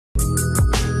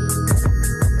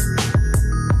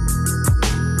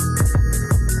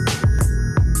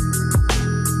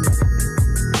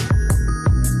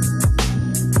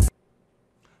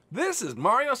This is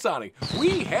Mario Sonic.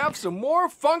 We have some more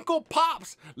Funko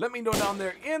Pops. Let me know down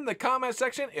there in the comment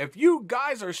section if you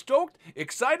guys are stoked,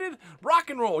 excited,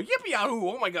 rock and roll. Yippee-yahoo.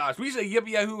 Oh my gosh, we say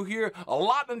yippee-yahoo here a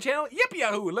lot on the channel.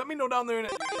 Yippee-yahoo. Let me know down there.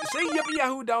 Say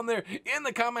yippee-yahoo down there in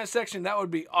the comment section. That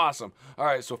would be awesome. All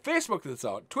right, so Facebook this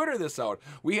out, Twitter this out.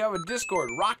 We have a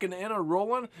Discord rocking and a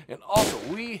rolling, and also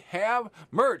we have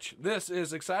merch. This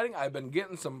is exciting. I've been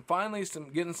getting finally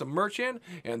getting some merch in,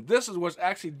 and this is what's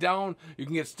actually down. You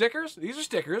can get stickers. These are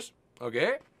stickers,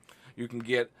 okay? You can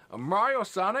get a Mario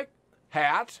Sonic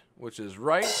hat, which is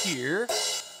right here.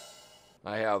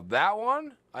 I have that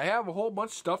one. I have a whole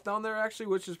bunch of stuff down there actually,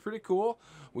 which is pretty cool.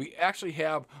 We actually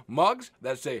have mugs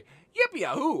that say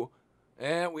yippee-yahoo,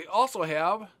 and we also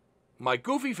have my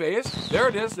goofy face. There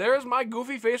it is. There's my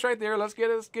goofy face right there. Let's get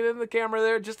in the camera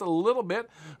there just a little bit.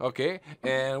 Okay.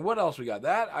 And what else we got?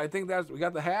 I think we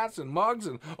got the hats and mugs,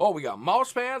 and oh, we got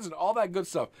mouse pads and all that good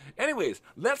stuff. Anyways,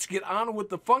 let's get on with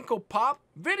the Funko Pop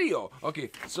video. Okay,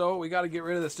 so we got to get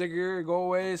rid of the sticker. Go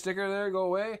away. Sticker there. Go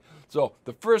away. So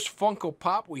the first Funko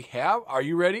Pop we have. Are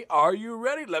you ready? Are you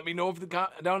ready? Let me know if down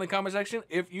in the comment section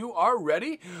if you are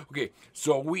ready. Okay,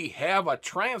 so we have a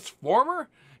Transformer.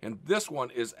 And this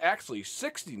one is actually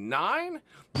 69.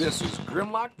 This is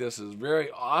Grimlock. This is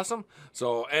very awesome.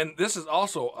 So, and this is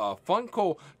also a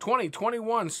Funko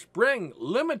 2021 Spring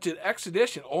Limited X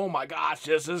Edition. Oh my gosh,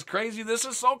 this is crazy. This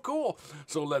is so cool.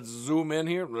 So let's zoom in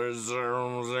here. Oh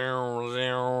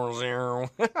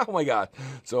my god.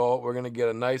 So we're going to get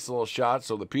a nice little shot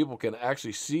so the people can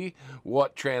actually see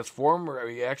what Transformer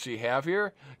we actually have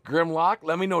here. Grimlock.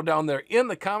 Let me know down there in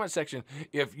the comment section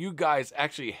if you guys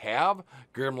actually have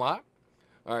Grimlock.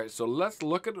 All right, so let's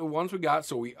look at the ones we got.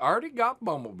 So we already got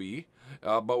Bumblebee,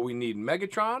 but we need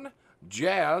Megatron,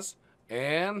 Jazz,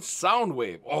 and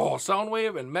Soundwave. Oh,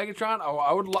 Soundwave and Megatron.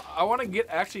 I want to get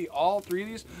actually all three of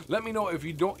these. Let me know if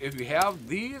you have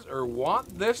these or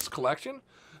want this collection.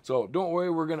 So don't worry,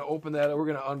 we're gonna open that. We're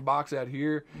gonna unbox that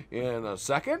here in a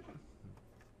second.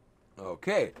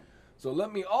 Okay. So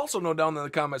let me also know down in the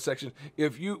comment section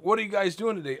what are you guys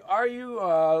doing today? Are you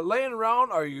laying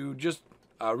around? Are you just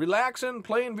relaxing,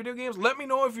 playing video games? Let me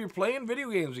know if you're playing video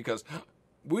games, because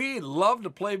we love to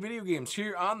play video games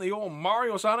here on the old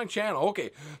Mario Sonic channel.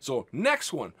 Okay, so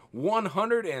next one,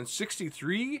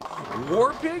 163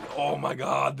 War Pig. Oh my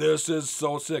god, this is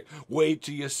so sick. Wait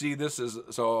till you see this.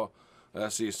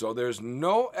 Let's see. So there's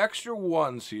no extra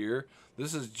ones here.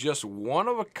 This is just one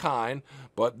of a kind,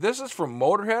 but this is from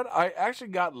Motorhead. I actually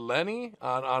got Lenny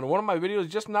on one of my videos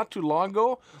just not too long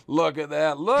ago. Look at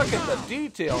that. Look at the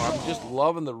detail. I'm just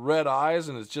loving the red eyes,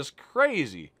 and it's just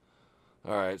crazy.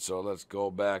 All right, so let's go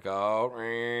back out.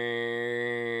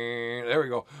 There we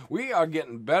go. We are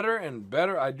getting better and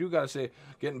better. I do gotta say,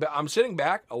 I'm sitting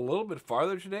back a little bit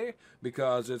farther today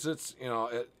because it's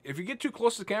if you get too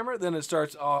close to the camera, then it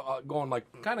starts going like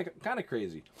kind of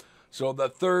crazy. So the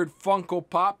third Funko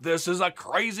Pop, this is a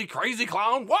crazy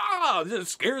clown. Wow, it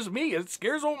scares me. It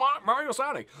scares old Mario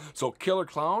Sonic. So Killer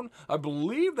Clown, I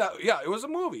believe that, yeah, it was a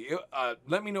movie.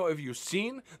 Let me know if you've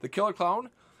seen the Killer Clown.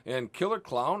 And Killer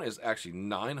Clown is actually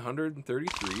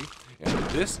 933. And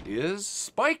this is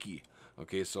Spiky.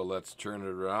 Okay, so let's turn it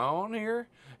around here.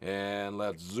 And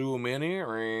let's zoom in here.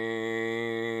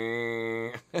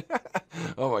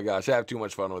 Oh my gosh, I have too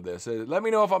much fun with this. Let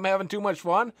me know if I'm having too much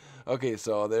fun. Okay,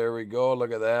 so there we go.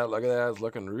 Look at that. Look at that. It's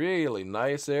looking really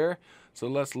nice there. So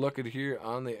let's look at here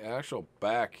on the actual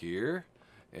back here.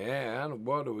 And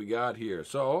what do we got here?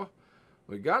 So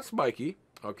we got Spiky.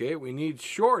 Okay, we need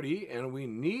Shorty and we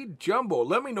need Jumbo.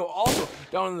 Let me know also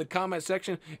down in the comment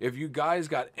section if you guys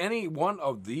got any one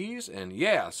of these. And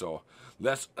yeah, so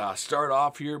let's start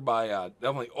off here by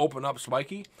definitely open up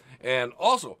Spiky. And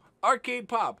also, Arcade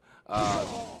Pop.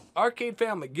 Arcade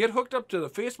family, get hooked up to the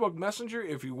Facebook Messenger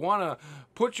if you want to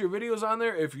put your videos on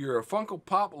there. If you're a Funko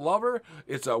Pop lover,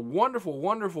 it's a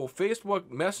wonderful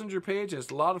Facebook Messenger page. It's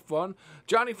a lot of fun.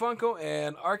 Johnny Funko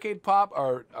and Arcade Pop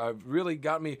are really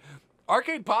got me.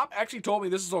 Arcade Pop actually told me,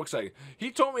 this is so exciting,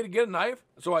 he told me to get a knife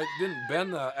so I didn't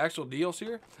bend the actual deals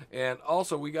here. And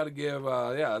also we got to give,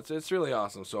 yeah, it's really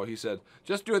awesome. So he said,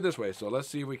 just do it this way. So let's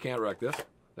see if we can't wreck this.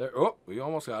 There, oh, we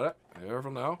almost got it.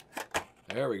 Careful now.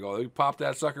 There we go. We popped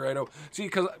that sucker right over. See,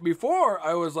 because before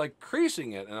I was like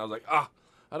creasing it, and I was like, I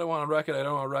don't want to wreck it. I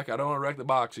don't want to wreck it. I don't want to wreck the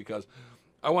box because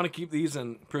I want to keep these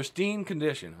in pristine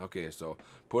condition. Okay, so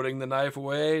putting the knife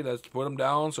away. Let's put them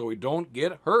down so we don't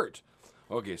get hurt.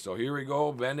 Okay, so here we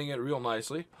go, bending it real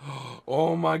nicely.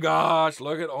 Oh my gosh,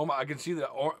 look at, I can see the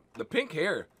pink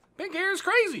hair. Pink hair is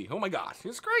crazy. Oh my gosh,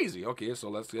 it's crazy. Okay, so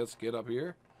let's get up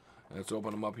here. Let's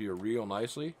open them up here real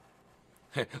nicely.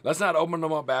 Let's not open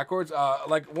them up backwards.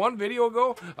 Like one video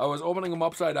ago, I was opening them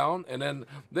upside down, and then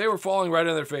they were falling right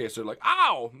in their face. They're like,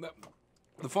 ow!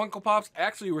 The Funko Pops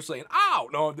actually were saying, ow!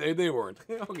 No, they weren't.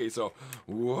 Okay, so,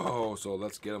 whoa. So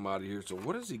let's get him out of here. So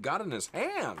what has he got in his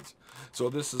hands? So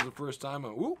this is the first time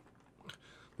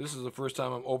this is the first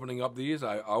time I'm opening up these.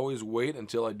 I always wait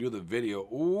until I do the video.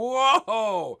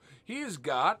 Whoa! He's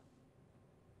got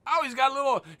a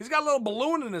little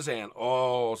balloon in his hand.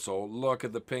 Oh, so look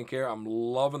at the pink hair. I'm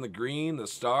loving the green, the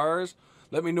stars.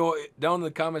 Let me know down in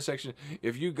the comment section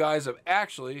if you guys have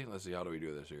actually, let's see, how do we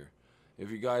do this here? If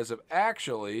you guys have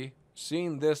actually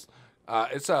seen this,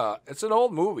 it's an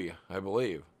old movie, I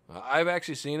believe. I've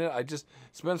actually seen it.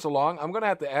 It's been so long. I'm gonna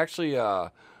have to actually, I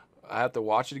have to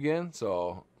watch it again.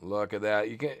 So look at that.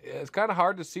 It's kind of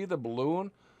hard to see the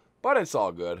balloon, but it's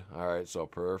all good. All right, so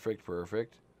perfect.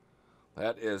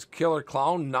 That is Killer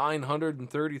Clown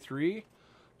 933.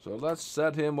 So let's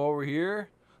set him over here.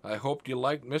 I hope you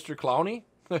liked Mr. Clowny.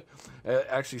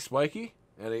 Actually, Spiky.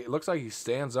 And it looks like he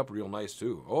stands up real nice,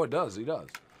 too. Oh, it does. He does.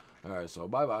 All right, so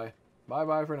bye-bye.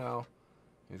 Bye-bye for now.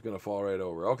 He's going to fall right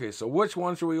over. Okay, so which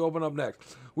one should we open up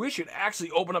next? We should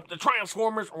actually open up the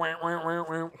Transformers. All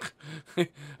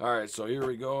right, so here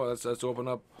we go. Let's open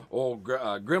up old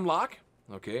Grimlock.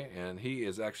 Okay, and he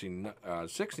is actually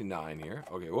 69 here.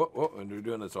 Okay, whoa, and we're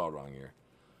doing this all wrong here.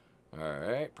 All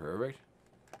right, perfect.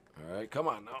 All right, come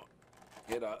on now.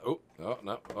 Get out. Oh,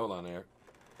 no, hold on there.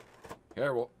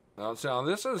 Careful. Now, so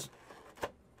this is...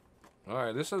 All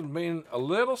right, this is being a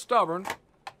little stubborn.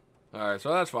 All right,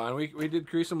 so that's fine. We did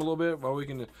crease him a little bit, but we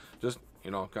can just,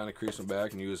 you know, kind of crease him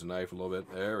back and use the knife a little bit.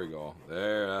 There we go.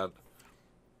 There,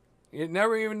 you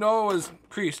never even know it was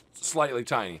creased slightly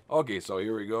tiny. Okay, so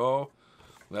here we go.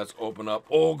 Let's open up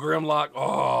old Grimlock.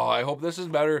 Oh, I hope this is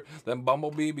better than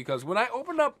Bumblebee, because when I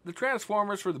opened up the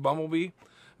Transformers for the Bumblebee,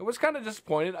 I was kind of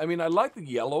disappointed. I mean, I like the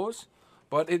yellows,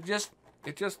 but it just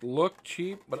looked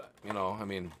cheap. But you know, I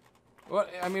mean,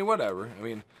 whatever. I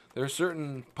mean, there's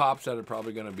certain pops that are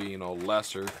probably going to be, you know,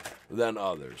 lesser than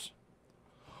others.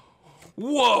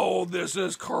 Whoa, this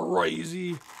is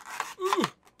crazy. Ooh.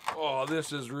 Oh,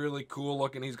 this is really cool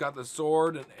looking. He's got the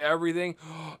sword and everything,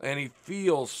 and he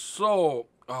feels so...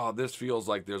 Oh, this feels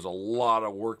like there's a lot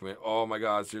of workmanship. Oh my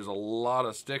gosh, there's a lot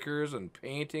of stickers and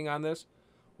painting on this.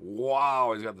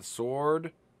 Wow, he's got the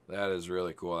sword. That is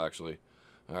really cool, actually.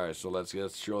 All right, so let's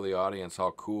show the audience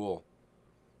how cool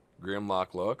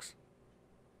Grimlock looks.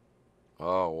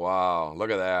 Oh wow,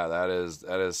 look at that. That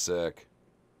is sick.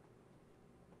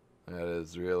 That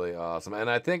is really awesome. And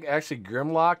I think actually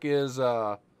Grimlock is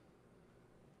oh,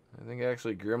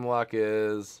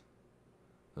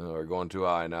 we're going too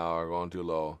high now. We're going too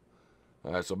low.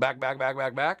 All right, so back. All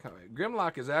right,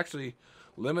 Grimlock is actually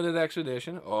limited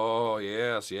edition. Oh,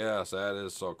 yes, that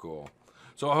is so cool.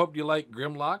 So I hope you like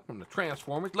Grimlock from the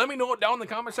Transformers. Let me know down in the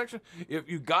comment section if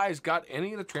you guys got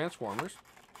any of the Transformers.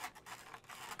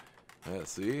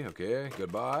 Let's see. Okay,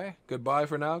 goodbye. Goodbye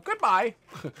for now. Goodbye.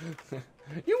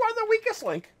 You are the weakest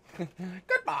link.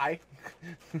 Goodbye.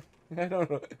 I don't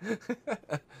know.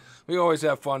 We always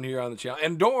have fun here on the channel.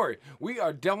 And don't worry, we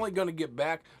are definitely going to get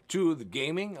back to the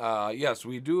gaming. Yes,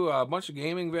 we do a bunch of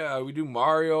gaming. We do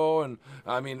Mario. And,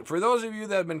 I mean, for those of you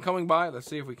that have been coming by, let's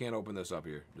see if we can't open this up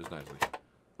here just nicely.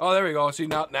 Oh, there we go. See,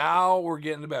 now we're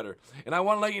getting better. And I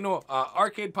want to let you know,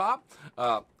 Arcade Pop,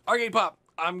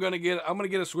 I'm gonna get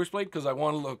a Switchblade because I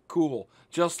want to look cool,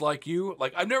 just like you.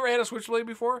 Like, I've never had a Switchblade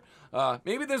before.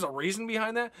 Maybe there's a reason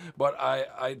behind that, but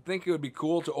I think it would be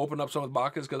cool to open up some of the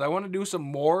boxes because I want to do some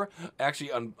more actually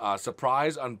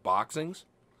surprise unboxings.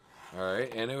 All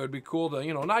right, and it would be cool to,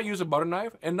 you know, not use a butter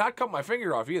knife and not cut my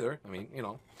finger off either. I mean, you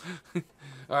know.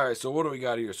 All right, so what do we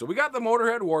got here? So we got the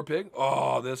Motorhead War Pig.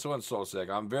 Oh, this one's so sick.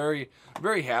 I'm very,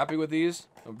 very happy with these.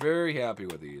 I'm very happy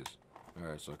with these. All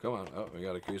right, so come on. Oh, we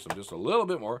got to crease them just a little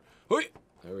bit more. Hoi!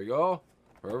 There we go.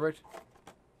 Perfect.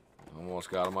 Almost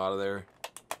got him out of there.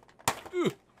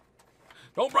 Ooh.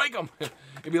 Don't break him.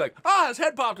 You'd be like, his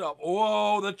head popped up.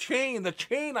 Whoa, the chain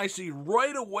I see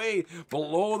right away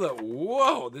below the,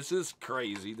 whoa, this is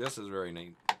crazy. This is very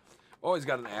neat. Oh, he's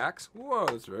got an axe. Whoa,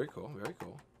 that's very cool, very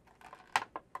cool.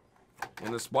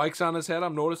 And the spikes on his head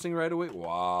I'm noticing right away.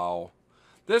 Wow.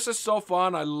 This is so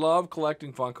fun. I love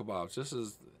collecting Funko Pops. This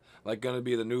is like going to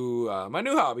be the new, my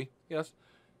new hobby. Yes.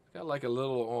 Got like a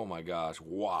little, oh my gosh,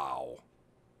 wow.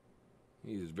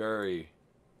 He's very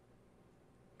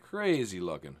crazy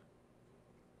looking.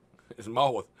 His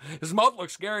mouth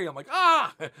looks scary. I'm like,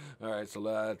 ah! All right, so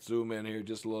let's zoom in here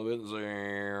just a little bit.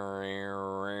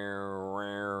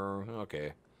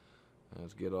 Okay.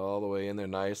 Let's get all the way in there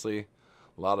nicely.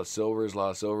 A lot of silvers.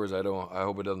 I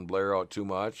hope it doesn't blare out too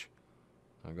much.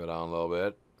 I'll go down a little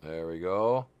bit. There we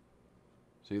go.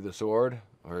 See the sword?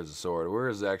 Where's the sword? Where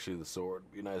is actually the sword?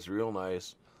 Be nice, real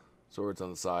nice. Sword's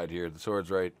on the side here. The sword's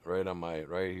right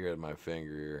here at my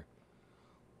finger here.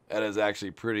 That is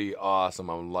actually pretty awesome.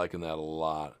 I'm liking that a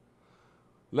lot.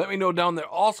 Let me know down there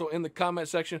also in the comment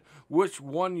section which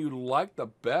one you like the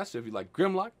best. If you like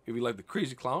Grimlock, if you like the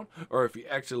Crazy Clown, or if you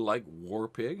actually like War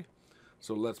Pig.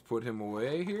 So let's put him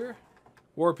away here.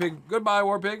 War Pig, goodbye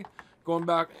War Pig. Going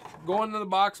back, going to the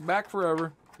box, back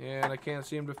forever. And I can't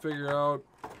seem to figure out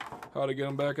how to get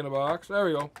him back in the box. There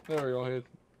we go. There we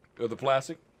go. The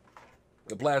plastic.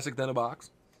 The plastic, then a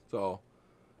box. So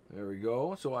there we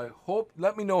go. So I hope,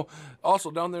 let me know also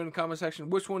down there in the comment section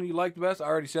which one you like the best. I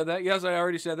already said that. Yes, I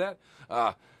already said that.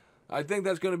 I think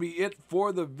that's going to be it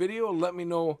for the video. Let me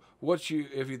know if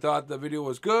you thought the video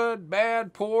was good,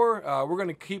 bad, poor. We're going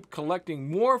to keep collecting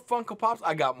more Funko Pops.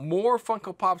 I got more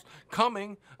Funko Pops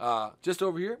coming just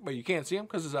over here, but you can't see them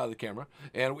because it's out of the camera.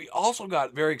 And we also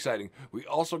got, very exciting, we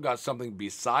also got something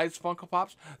besides Funko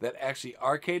Pops that actually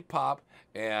Arcade Pop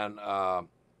and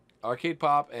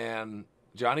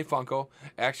Johnny Funko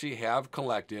actually have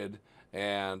collected,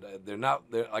 and they're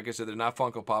like I said, they're not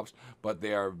Funko Pops, but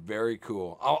they are very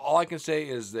cool. All I can say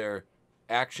is they're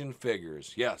action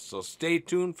figures. Yes, so stay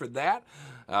tuned for that.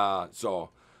 All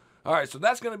right, so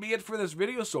that's going to be it for this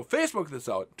video. So Facebook this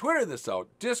out, Twitter this out,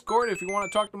 Discord if you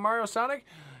want to talk to Mario Sonic.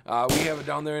 We have it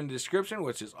down there in the description,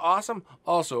 which is awesome.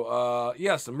 Also,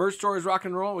 yes, the merch store is rock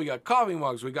and roll. We got coffee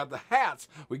mugs. We got the hats.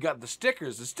 We got the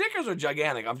stickers. The stickers are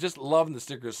gigantic. I'm just loving the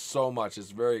stickers so much.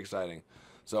 It's very exciting.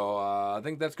 So I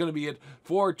think that's going to be it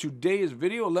for today's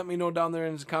video. Let me know down there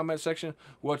in the comment section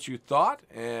what you thought,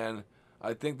 and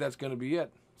I think that's going to be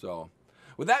it. So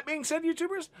with that being said,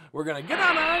 YouTubers, we're going to get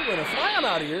on out. We're going to fly on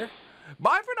out of here.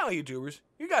 Bye for now, YouTubers.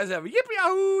 You guys have a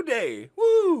yippee-yahoo day.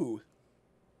 Woo!